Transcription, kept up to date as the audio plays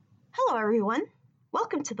Hello, everyone.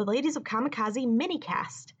 Welcome to the Ladies of Kamikaze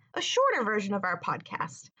minicast, a shorter version of our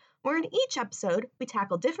podcast, where in each episode we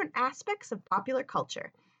tackle different aspects of popular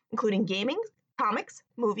culture, including gaming, comics,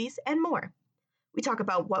 movies, and more. We talk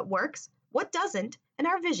about what works, what doesn't, and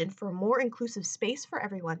our vision for a more inclusive space for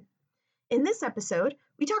everyone. In this episode,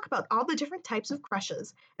 we talk about all the different types of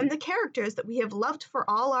crushes and the characters that we have loved for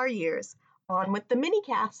all our years. On with the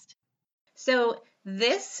minicast. So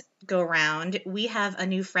this go round, we have a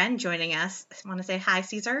new friend joining us. I want to say hi,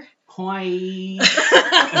 Caesar. Hi.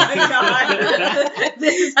 Oh my God.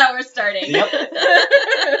 This is how we're starting. Yep.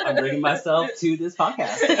 I'm bringing myself to this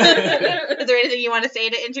podcast. Is there anything you want to say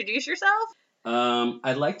to introduce yourself?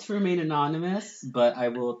 I'd like to remain anonymous, but I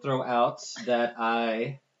will throw out that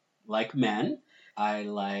I like men. I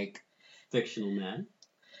like fictional men.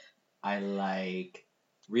 I like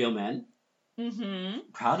real men.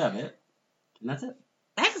 Mm-hmm. Proud of it. And that's it.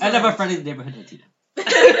 Excellent. I have a friendly neighborhood Latina.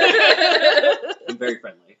 I'm very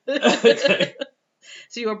friendly.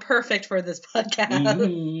 So you are perfect for this podcast.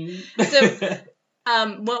 Mm-hmm. So,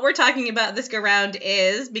 what we're talking about this go round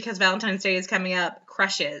is, because Valentine's Day is coming up,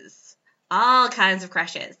 crushes. All kinds of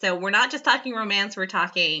crushes. So we're not just talking romance, we're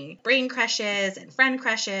talking brain crushes and friend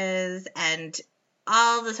crushes and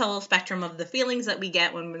all this whole spectrum of the feelings that we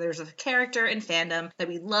get when there's a character in fandom that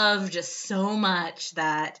we love just so much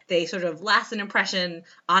that they sort of last an impression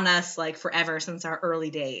on us like forever since our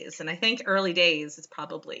early days. And I think early days is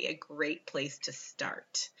probably a great place to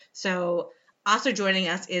start. So also joining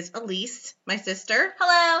us is Elise, my sister.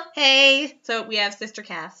 Hello. Hey. So we have sister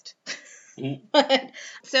cast.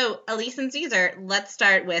 So Elise and Caesar, let's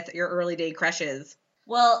start with your early day crushes.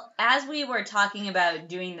 Well, as we were talking about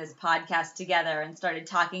doing this podcast together and started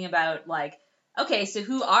talking about, like, okay, so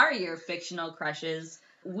who are your fictional crushes?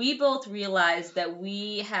 We both realized that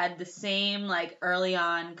we had the same, like, early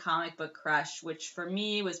on comic book crush, which for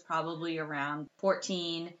me was probably around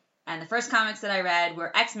 14. And the first comics that I read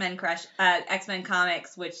were X-Men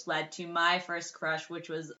comics, which led to my first crush, which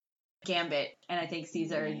was Gambit. And I think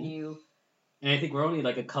Caesar, you... And I think we're only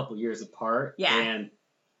like a couple years apart. Yeah. And,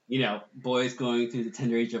 you know, boys going through the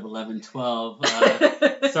tender age of 11, 12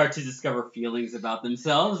 start to discover feelings about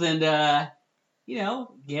themselves. And, you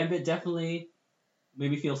know, Gambit definitely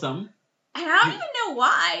made me feel something. And I don't even know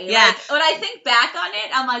why. Yeah. Like, when I think back on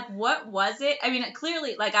it, I'm like, what was it? I mean,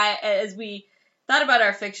 clearly, like, as we thought about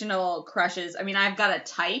our fictional crushes, I mean, I've got a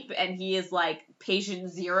type, and he is, like,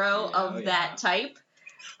 patient zero of that type.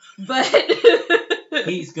 But...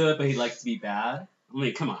 He's good, but he likes to be bad. I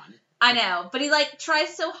mean, come on. I know, but he, like,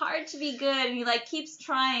 tries so hard to be good, and he, like, keeps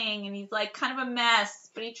trying, and he's, like, kind of a mess,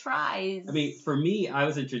 but he tries. I mean, for me, I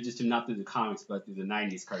was introduced to him not through the comics, but through the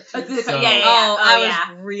 90s cartoons. I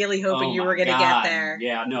was really hoping you were going to get there.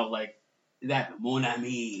 Yeah, no, like, that Mon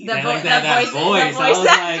Ami. The that voice voice.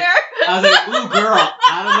 actor. I was like, ooh, girl,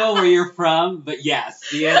 I don't know where you're from, but yes.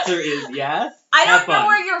 The answer is yes. I don't know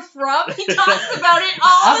where you're from. He talks about it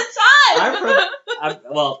all the time.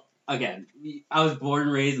 Well, again, I was born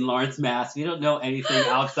and raised in Lawrence, Mass. We don't know anything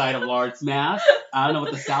outside of Lawrence, Mass. I don't know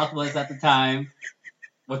what the South was at the time,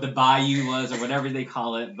 what the Bayou was, or whatever they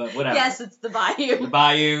call it, but whatever. Yes, it's the Bayou. The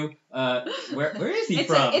Bayou. Where is he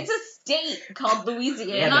from? It's a state called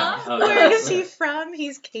Louisiana. Yeah, no. Where is he from?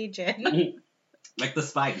 He's Cajun. Like the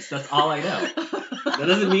spice. That's all I know. That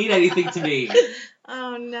doesn't mean anything to me.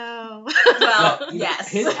 Oh, no. Well, yes.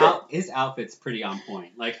 His outfit's pretty on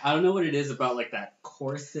point. Like, I don't know what it is about, like, that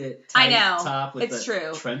corset type top with it's the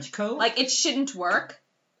true. trench coat. Like, it shouldn't work,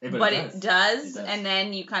 but it does. And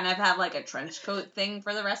then you kind of have, like, a trench coat thing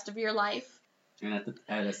for the rest of your life. And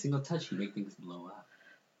at a single touch, you make things blow up.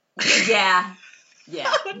 Yeah. Yeah.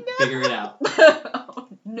 Oh, no. Figure it out.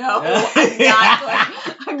 No,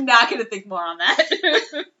 I'm not going to think more on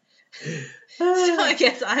that. So I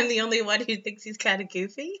guess I'm the only one who thinks he's kind of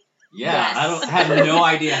goofy? Yeah, Yes. I have no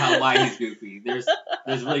idea why he's goofy. There's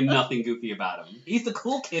really nothing goofy about him. He's the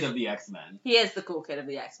cool kid of the X-Men. He is the cool kid of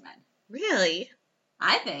the X-Men. Really?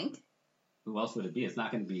 I think. Who else would it be? It's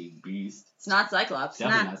not going to be Beast. It's not Cyclops.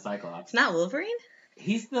 Definitely not Cyclops. It's not Wolverine?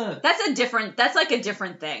 He's the... That's like a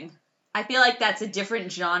different thing. I feel like that's a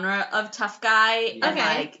different genre of tough guy. Yeah, And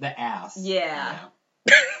like, the ass. Yeah.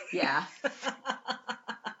 Yeah.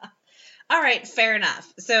 All right, fair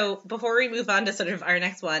enough. So before we move on to sort of our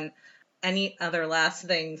next one, any other last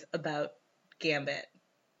things about Gambit?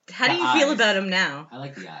 How do you feel about him now? I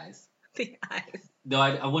like the eyes. The eyes. Though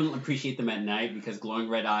I wouldn't appreciate them at night because glowing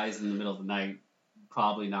red eyes in the middle of the night,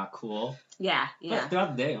 probably not cool. Yeah. But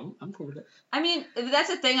throughout the day, I'm cool with it. I mean, that's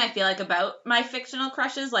the thing I feel like about my fictional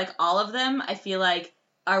crushes. Like, all of them, I feel like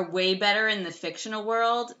are way better in the fictional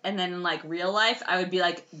world, and then in like real life, I would be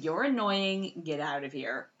like, you're annoying, get out of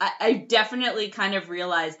here. I definitely kind of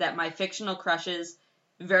realized that my fictional crushes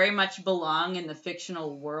very much belong in the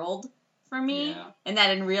fictional world for me, Yeah. and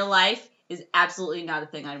that in real life is absolutely not a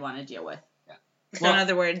thing I'd want to deal with. So in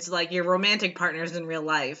other words, like your romantic partners in real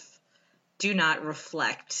life do not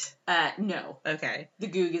reflect. No. Okay. The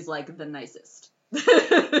Goog is like the nicest.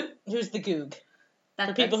 Who's the Goog? For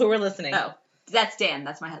That's people who were listening. Oh, that's Dan.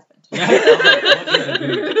 That's my husband.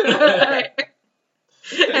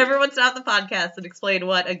 Everyone stop the podcast and explain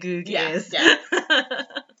what a Goog is. Yeah.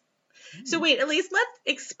 So wait, at least let's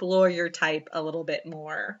explore your type a little bit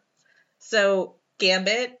more. So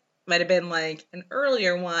Gambit might have been like an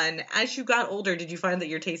earlier one. As you got older, did you find that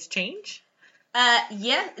your tastes change?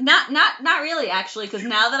 Yeah, not really actually, because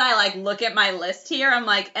now that I like look at my list here, I'm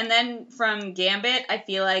like, and then from Gambit, I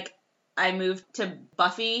feel like I moved to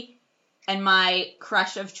Buffy, and my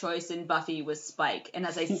crush of choice in Buffy was Spike. And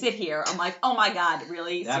as I sit here, I'm like, oh my god,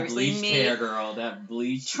 really? That Seriously, bleached me? hair, girl. That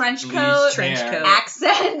bleached Trench bleached coat, hair.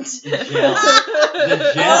 accent. The gel.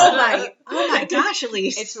 The gel. Oh my gosh,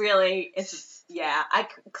 Elise. Yeah, I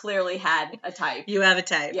clearly had a type. You have a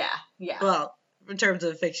type. Yeah. Well, in terms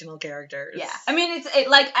of fictional characters. Yeah, I mean,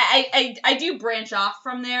 I do branch off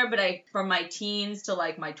from there, but from my teens to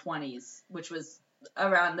like my 20s, which was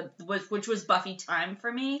which was Buffy time for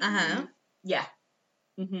me. Uh-huh. Yeah.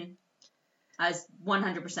 Mm-hmm. I was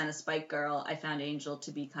 100% a Spike girl. I found Angel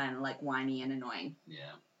to be kind of like whiny and annoying.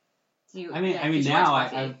 Yeah. I mean, now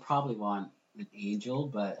I would probably want an Angel,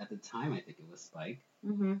 but at the time I think it was Spike.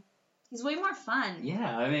 Mm-hmm. He's way more fun.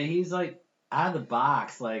 Yeah, I mean, he's like out of the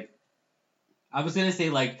box. Like, I was gonna say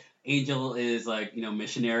like Angel is like, you know,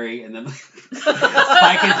 missionary, and then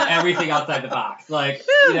Spike is everything outside the box. Like,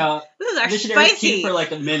 you know, This is our missionary's spicy. cute for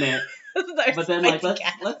like a minute, This is our but then like spicy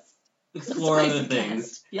let's explore other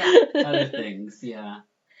things. Yeah. Other things, yeah.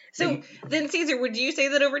 So then, Caesar, would you say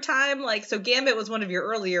that over time, like, so Gambit was one of your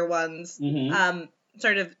earlier ones. Mm-hmm.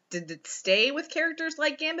 Sort of, did it stay with characters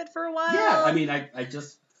like Gambit for a while? Yeah, I mean, I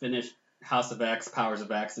just finished House of X, Powers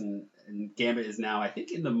of X, and Gambit is now, I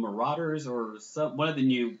think, in the Marauders or one of the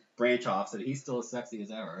new branch offs, and he's still as sexy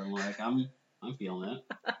as ever. I'm like, I'm feeling it.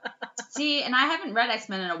 See, and I haven't read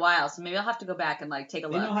X-Men in a while, so maybe I'll have to go back and like take a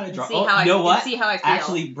look. They know how to draw. See how see how I feel. I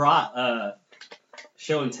actually brought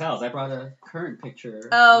show and tells. I brought a current picture.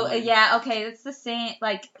 Oh, yeah, okay, it's the same.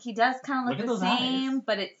 Like, he does kind of Look look at the those same, eyes.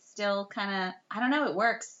 but it's still kind of, I don't know, it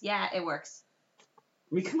works. Yeah, it works.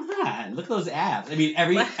 I mean, come on, look at those abs. I mean,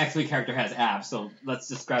 every X-Men character has abs, so let's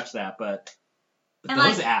just scratch that. But And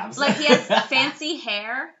those abs, Like, he has fancy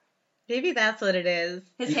hair. Maybe that's what it is.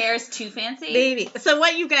 His hair is too fancy. Maybe. So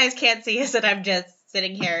what you guys can't see is that I'm just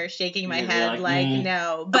sitting here shaking my You're head like,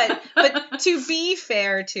 no. But to be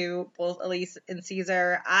fair to both Elise and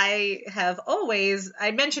Caesar, I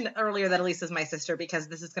mentioned earlier that Elise is my sister because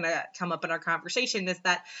this is going to come up in our conversation, is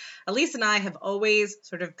that Elise and I have always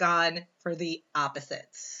sort of gone for the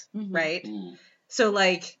opposites, right? Mm. So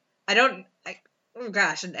like, oh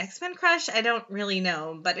gosh, an X-Men crush? I don't really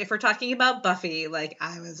know. But if we're talking about Buffy, like,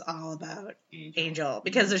 I was all about Angel.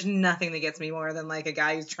 Because there's nothing that gets me more than, like, a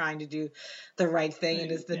guy who's trying to do the right thing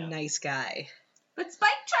and is the nice guy. But Spike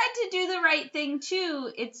tried to do the right thing,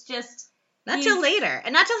 too. It's just... Not till later.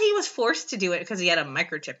 And not till he was forced to do it because he had a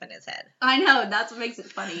microchip in his head. I know, that's what makes it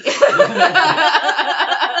funny. Wait,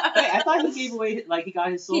 I thought he gave away, like, he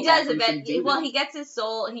got his soul. He back does, from some well, demon. he gets his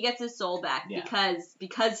soul back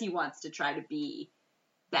because he wants to try to be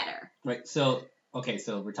better. Right. So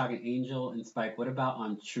we're talking Angel and Spike. What about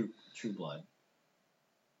on True Blood?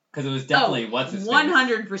 Because it was definitely what's his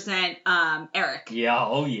 100% Eric. Yeah.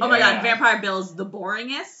 Oh yeah. Oh my god, Vampire Bill's the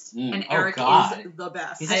boringest, and Eric is the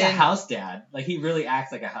best. He's like a house dad. Like, he really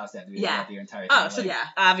acts like a house dad. Yeah. The entire thing. Oh, so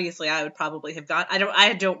obviously I would probably have gone.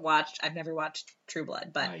 I've never watched True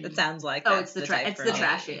Blood, but it sounds like it's the the type for me.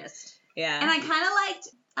 trashiest. Yeah. And I kind of liked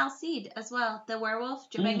Alcide as well, the werewolf,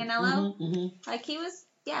 Jim Manganiello. Like, he was,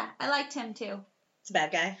 I liked him too. It's a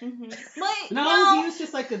bad guy. Mm-hmm. No, he was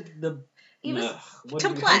just like he was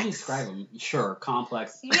complex. How do you describe him? Sure,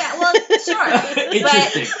 complex. Yeah, well, sure.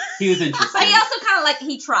 Interesting. He was interesting. But he also kind of like,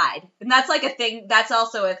 he tried. And that's like a thing, that's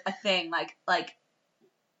also a thing. Like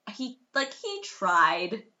he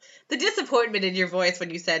tried. The disappointment in your voice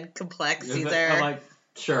when you said complex, Caesar. I'm like,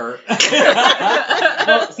 sure.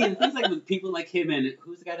 Well, see, the things like with people like him and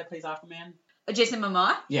who's the guy that plays Aquaman? Jason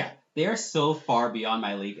Momoa? Yeah, they are so far beyond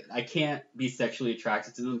my league. I can't be sexually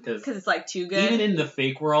attracted to them because it's like too good. Even in the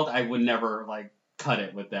fake world, I would never like cut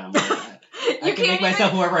it with them. Like, I can make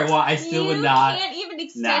myself whoever I want. I still would not. You can't even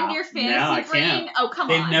extend your fantasy I brain. can't. Oh, come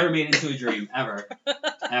on. They've never made it into a dream ever,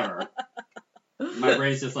 ever. My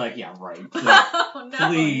brain's just like, yeah, right. Oh, no,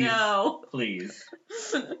 Please. no. Please.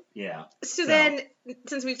 Yeah. So then,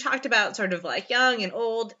 since we've talked about sort of like young and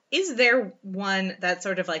old, is there one that's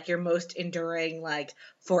sort of like your most enduring, like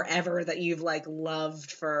forever that you've like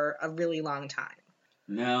loved for a really long time?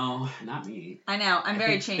 No, not me. I know. I'm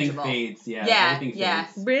very think changeable. Thing fades. Yeah. Yeah, Everything yeah.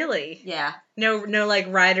 fades. Really? Yeah. No, like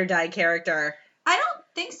ride or die character. I don't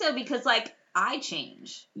think so because, like, I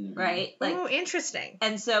change, Mhm. right? Like, Oh, interesting.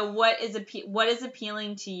 and so what is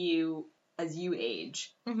appealing to you as you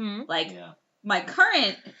age? Mm-hmm. Like, Yeah. my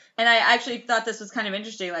current, and I actually thought this was kind of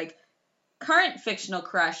interesting, like, current fictional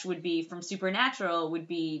crush would be from Supernatural would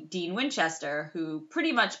be Dean Winchester, who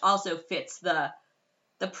pretty much also fits the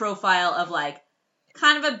profile of, like,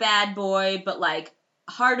 kind of a bad boy, but, like,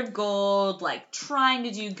 heart of gold, like, trying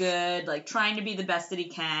to do good, like, trying to be the best that he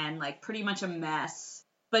can, like, pretty much a mess.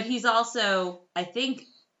 But he's also, I think,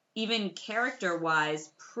 even character-wise,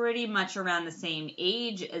 pretty much around the same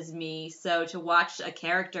age as me, so to watch a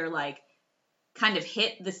character, like, kind of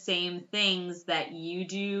hit the same things that you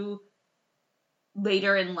do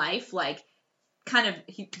later in life, like, kind of,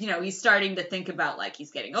 he's starting to think about, like,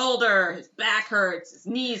 he's getting older, his back hurts, his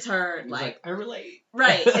knees hurt, He's like, I relate.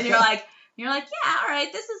 right, and you're like, yeah, all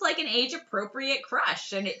right, this is like an age-appropriate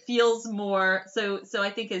crush, and it feels more, so I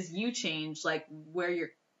think as you change, like,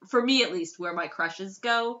 for me at least, where my crushes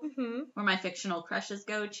go, where my fictional crushes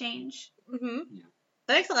go change. Mm-hmm. Yeah.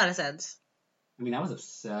 That makes a lot of sense. I mean, I was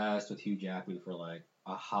obsessed with Hugh Jackman for like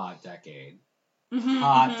a hot decade. Mm-hmm,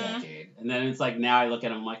 Hot decade. And then it's like now I look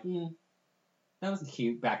at him like, that was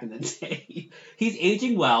cute back in the day. He's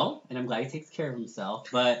aging well, and I'm glad he takes care of himself,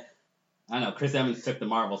 but I don't know, Chris Evans took the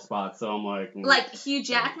Marvel spot, so I'm like... Like Hugh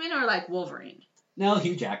Jackman or like Wolverine? No,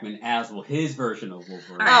 Hugh Jackman as well, his version of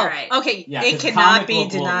Wolverine. All right. Okay, Yeah, it 'cause cannot comic be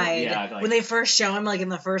book Wolverine, denied. yeah, like- when they first show him, like, in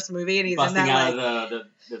the first movie, and he's busting in that, out like...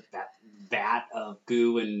 of that vat of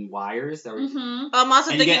goo and wires. That were, Mm-hmm. I'm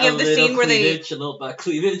also and you thinking get of the a little scene where they... cleavage, a little butt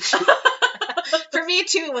cleavage. For me,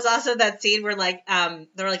 too, it was also that scene where, like,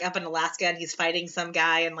 they're, like, up in Alaska, and he's fighting some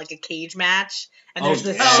guy in, like, a cage match, and there's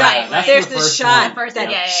this yeah, shot, that's there's the this first shot one.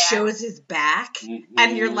 that Yeah. shows his back, Mm-hmm.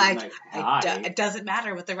 and you're like, hi. it doesn't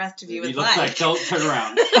matter what the rest of you He is looks like, don't turn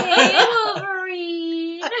around. Hey,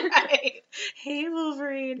 Wolverine! Right. Hey,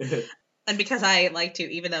 Wolverine. And because I like to,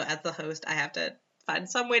 even though as the host, I have to find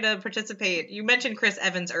some way to participate. You mentioned Chris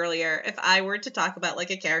Evans earlier. If I were to talk about,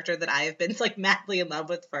 like, a character that I have been, like, madly in love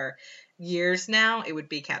with for years now, it would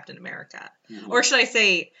be Captain America. Mm-hmm. Or should I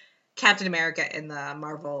say Captain America in the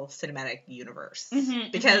Marvel Cinematic Universe.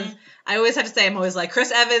 Mm-hmm, because I always have to say, I'm always like,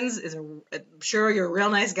 Chris Evans is sure you're a real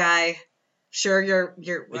nice guy. Sure you're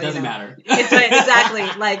It doesn't matter. It's exactly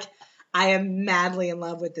like I am madly in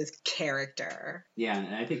love with this character. Yeah,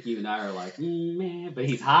 and I think you and I are like, man, but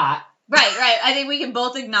he's hot. Right. I think we can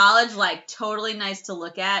both acknowledge, like, totally nice to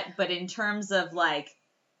look at, but in terms of, like,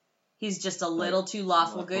 he's just a little too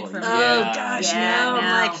lawful good for me. Oh, Yeah. gosh, Yeah, no. no.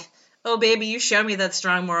 I'm like, oh, baby, you show me that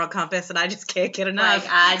strong moral compass, and I just can't get enough.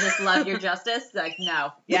 Like, I just love your justice. Like,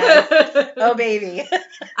 no. Yes. Oh, baby.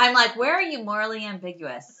 I'm like, where are you morally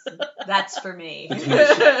ambiguous? That's for me. Between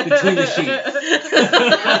the sheets.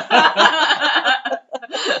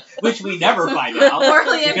 Which we never find out.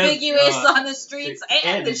 Morally because, ambiguous on the streets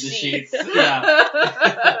and the sheets.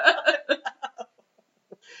 Yeah.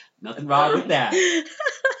 Nothing wrong with that.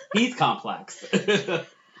 He's complex.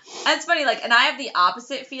 That's funny, like, and I have the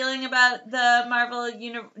opposite feeling about the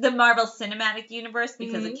Marvel Cinematic Universe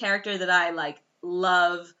because a character that I, like,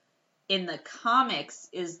 love in the comics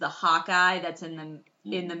is the Hawkeye that's in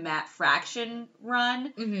the Matt Fraction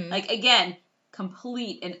run. Mm-hmm. Like, again,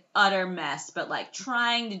 complete and utter mess, but, like,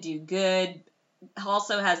 trying to do good.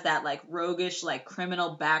 Also has that, like, roguish, like,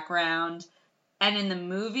 criminal background. And in the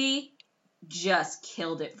movie, just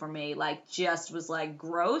killed it for me. Like, just was, like,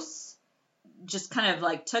 gross. Just kind of,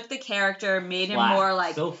 like, took the character, made him Flat. more,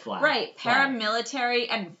 like... So flat. Right, Flat. paramilitary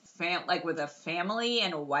and, like, with a family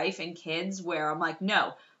and a wife and kids, where I'm like,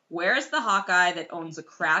 no, where's the Hawkeye that owns a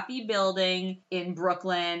crappy building in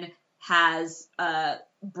Brooklyn, has a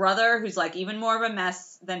brother who's, like, even more of a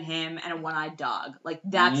mess than him, and a one-eyed dog? Like,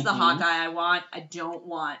 that's the Hawkeye I want. I don't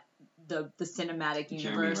want the cinematic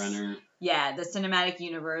universe. Jeremy Renner. Yeah, the cinematic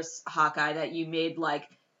universe Hawkeye that you made, like,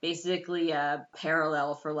 basically a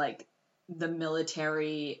parallel for, like, the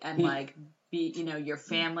military and, like, your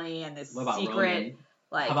family and this What about secret, Ronan?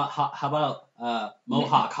 like... How about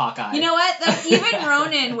Mohawk Hawkeye? You know what? That's even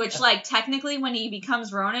Ronan, which, like, technically when he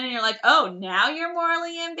becomes Ronan and you're like, oh, now you're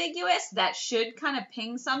morally ambiguous, that should kind of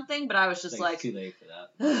ping something, but I was just like... It's too late for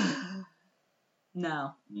that.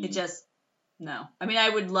 No. It just... No. I mean, I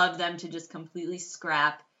would love them to just completely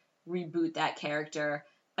scrap, reboot that character,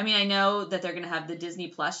 I mean, I know that they're going to have the Disney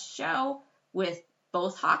Plus show with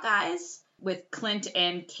both Hawkeyes, with Clint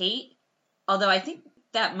and Kate. Although I think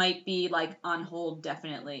that might be like on hold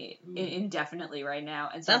indefinitely right now.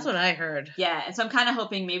 And so That's what I heard. Yeah, and so I'm kind of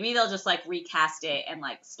hoping maybe they'll just like recast it and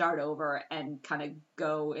like start over and kind of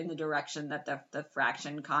go in the direction that the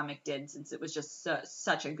Fraction comic did, since it was just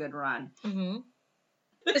such a good run. Mm-hmm.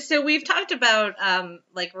 So we've talked about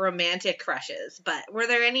like romantic crushes, but were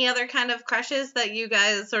there any other kind of crushes that you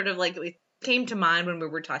guys sort of like came to mind when we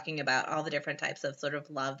were talking about all the different types of sort of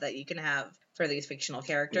love that you can have for these fictional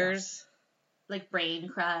characters? Yeah. Like brain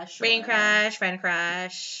crush. Brain crush, friend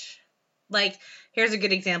crush. Like, here's a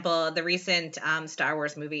good example. The recent Star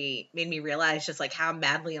Wars movie made me realize just like how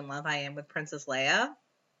madly in love I am with Princess Leia.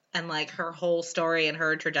 And, like, her whole story and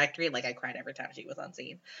her trajectory, like, I cried every time she was on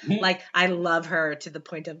scene. Like, I love her to the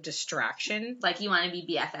point of distraction. Like, you want to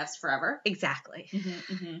be BFFs forever? Exactly.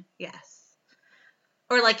 Mm-hmm, mm-hmm. Yes.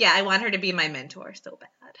 Or, like, yeah, I want her to be my mentor so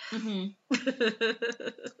bad. Mm-hmm.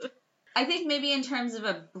 I think maybe in terms of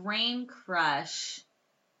a brain crush,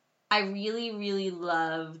 I really, really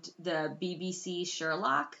loved the BBC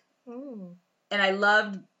Sherlock. Mm. And I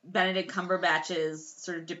loved Benedict Cumberbatch's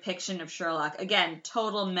sort of depiction of Sherlock. Again,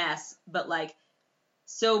 total mess, but like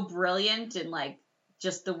so brilliant, and like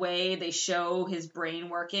just the way they show his brain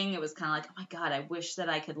working, it was kind of like, oh my god, I wish that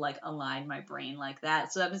I could like align my brain like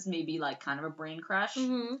that. So that was maybe like kind of a brain crush.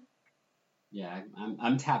 Mm-hmm. Yeah,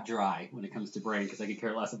 I'm tapped dry when it comes to brain because I could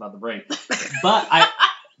care less about the brain. but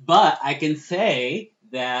I can say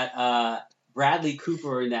that Bradley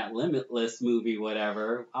Cooper in that Limitless movie,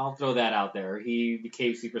 whatever, I'll throw that out there. He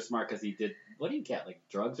became super smart because he did, what did he get, like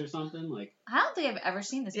drugs or something? Like, I don't think I've ever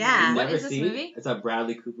seen this movie. Yeah. What is this movie? It's a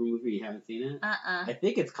Bradley Cooper movie. You haven't seen it? Uh-uh. I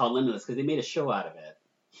think it's called Limitless because they made a show out of it.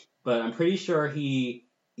 But I'm pretty sure he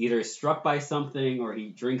either is struck by something or he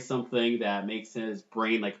drinks something that makes his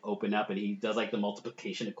brain like open up, and he does like the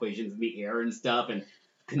multiplication equations in the air and stuff, and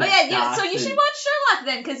oh yeah, so you should watch Sherlock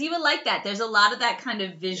then, because you would like that. There's a lot of that kind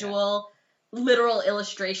of visual, literal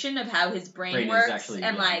illustration of how his brain works, actually,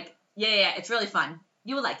 and like it's really fun.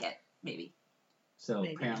 You would like it, maybe. So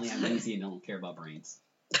Maybe. Apparently I'm lazy and don't care about brains.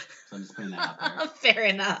 So I'm just putting that out there. Fair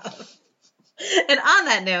enough. And on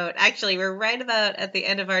that note, actually, we're right about at the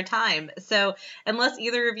end of our time. So unless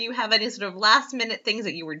either of you have any sort of last minute things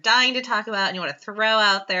that you were dying to talk about and you want to throw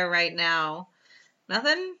out there right now,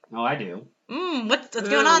 nothing? Oh, I do. What's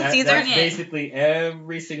going on, Caesar? That's basically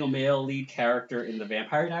every single male lead character in the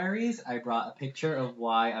Vampire Diaries. I brought a picture of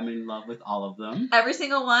why I'm in love with all of them. Every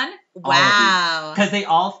single one? Wow. Because they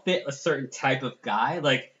all fit a certain type of guy.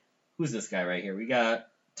 Like, who's this guy right here? We got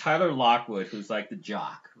Tyler Lockwood, who's like the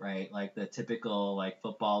jock, right? Like the typical like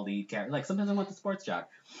football lead character. Like sometimes I want the sports jock.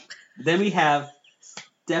 Then we have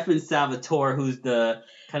Stefan Salvatore, who's the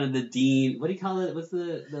kind of the dean. What do you call it? What's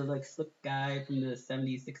the like slick guy from the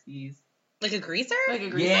 70s, 60s? Like a greaser?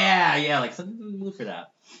 Yeah, like something to move for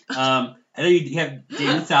that. And then you have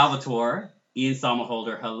Damon Salvatore, Ian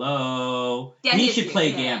Somerhalder. Hello. Yeah, he should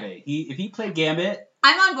play Gambit. If he played Gambit,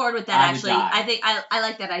 I'm on board with that, I would actually. die. I think I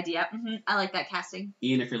like that idea. I like that casting.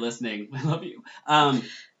 Ian, if you're listening, I love you. And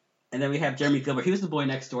then we have Jeremy Gilbert. He was the boy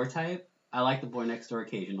next door type. I like the boy next door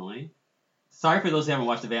occasionally. Sorry for those who haven't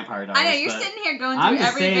watched the Vampire Diaries. I know, you're sitting here going I'm through just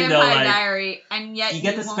every saying, Vampire though, like, Diary, and yet you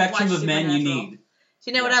get the won't spectrum watch of men you Supernatural. need. Do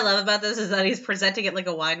you know what I love about this is that he's presenting it like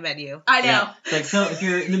a wine menu. I know. Yeah. It's like, so if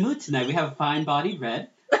you're in the mood tonight, we have a fine-bodied red.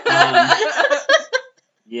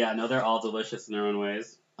 Yeah, no, they're all delicious in their own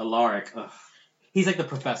ways. Alaric, ugh. He's like the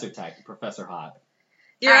professor type, the Professor Hot.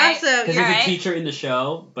 You're All right. also... Because You're he's right. a teacher in the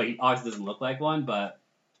show, but he obviously doesn't look like one, but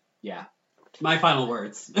yeah. My final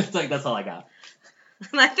words. It's like, that's all I got.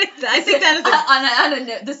 I think that is on a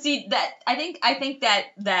note, the C that I think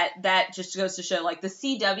that just goes to show, like, the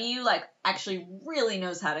CW like actually really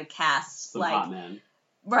knows how to cast Some like hot men.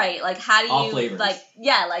 right, like how do All you flavors. like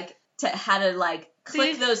how to like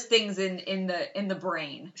click those things in the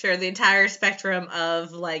brain. Sure, the entire spectrum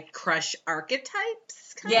of like crush archetypes.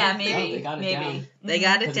 Yeah, of? maybe. No, they got it down. They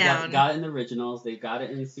got it 'Cause down. They got it in the originals. They got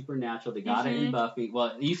it in Supernatural. They got it in Buffy.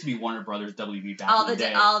 Well, it used to be Warner Brothers WB back in the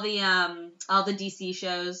day. all the DC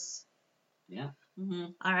shows. Yeah. Mm-hmm.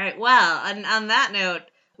 All right. Well, on that note,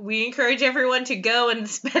 we encourage everyone to go and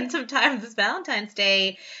spend some time this Valentine's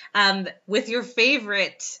Day with your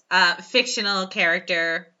favorite fictional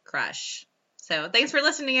character crush. So thanks for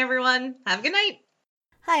listening, everyone. Have a good night.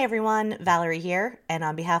 Hi, everyone. Valerie here. And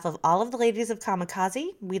on behalf of all of the ladies of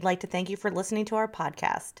Kamikaze, we'd like to thank you for listening to our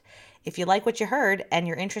podcast. If you like what you heard and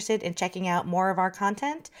you're interested in checking out more of our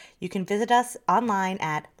content, you can visit us online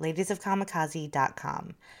at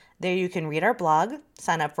ladiesofkamikaze.com. There you can read our blog,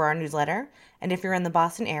 sign up for our newsletter, and if you're in the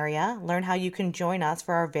Boston area, learn how you can join us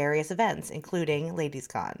for our various events, including Ladies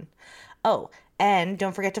Con. Oh, and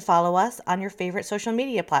don't forget to follow us on your favorite social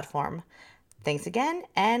media platform. Thanks again,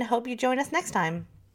 and hope you join us next time.